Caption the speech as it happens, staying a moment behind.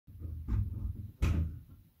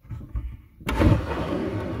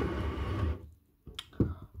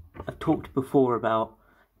talked before about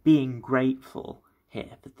being grateful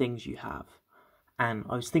here for things you have. And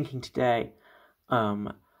I was thinking today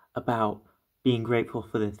about being grateful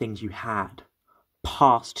for the things you had,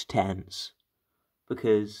 past tense,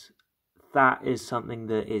 because that is something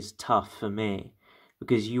that is tough for me,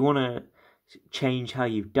 because you want to change how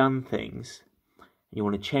you've done things, you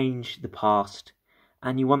want to change the past,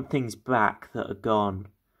 and you want things back that are gone,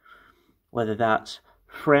 whether that's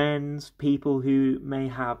friends, people who may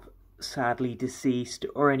have sadly deceased,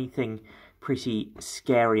 or anything pretty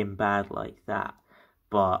scary and bad like that.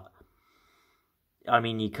 But I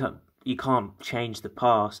mean, you can't change the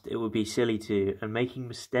past. It would be silly to, and making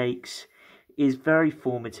mistakes is very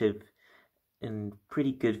formative and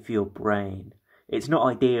pretty good for your brain. It's not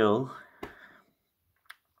ideal,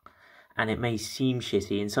 and it may seem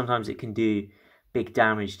shitty, and sometimes it can do big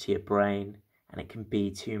damage to your brain, and it can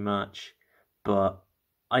be too much. But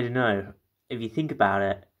I don't know, if you think about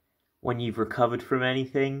it, when you've recovered from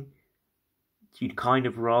anything, you'd kind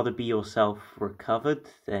of rather be yourself recovered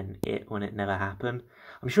than it when it never happened.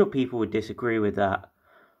 I'm sure people would disagree with that,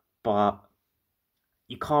 but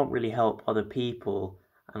you can't really help other people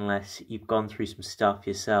unless you've gone through some stuff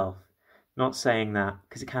yourself. Not saying that,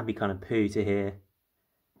 because it can be kind of poo to hear,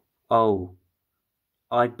 oh,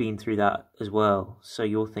 I've been through that as well, so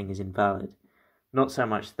your thing is invalid. Not so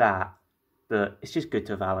much that, but it's just good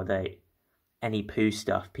to validate any poo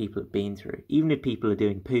stuff people have been through. Even if people are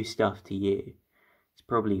doing poo stuff to you, it's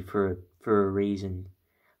probably for a reason,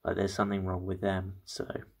 like there's something wrong with them, so,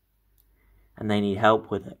 and they need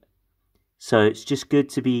help with it. So it's just good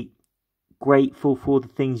to be grateful for the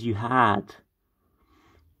things you had,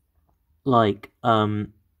 like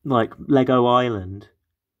Lego Island,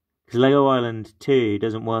 because Lego Island 2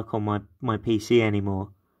 doesn't work on my PC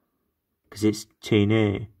anymore, because it's too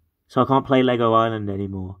new, so I can't play Lego Island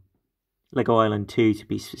anymore. Lego Island 2 to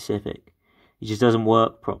be specific. It just doesn't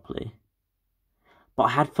work properly. But I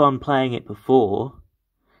had fun playing it before,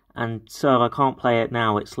 and so if I can't play it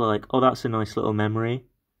now, it's like, oh, that's a nice little memory,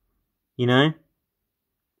 you know?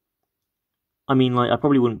 I mean, like, I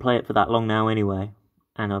probably wouldn't play it for that long now anyway,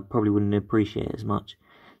 and I probably wouldn't appreciate it as much.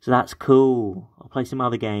 So that's cool. I'll play some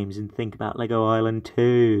other games and think about Lego Island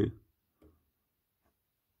 2.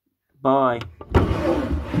 Bye.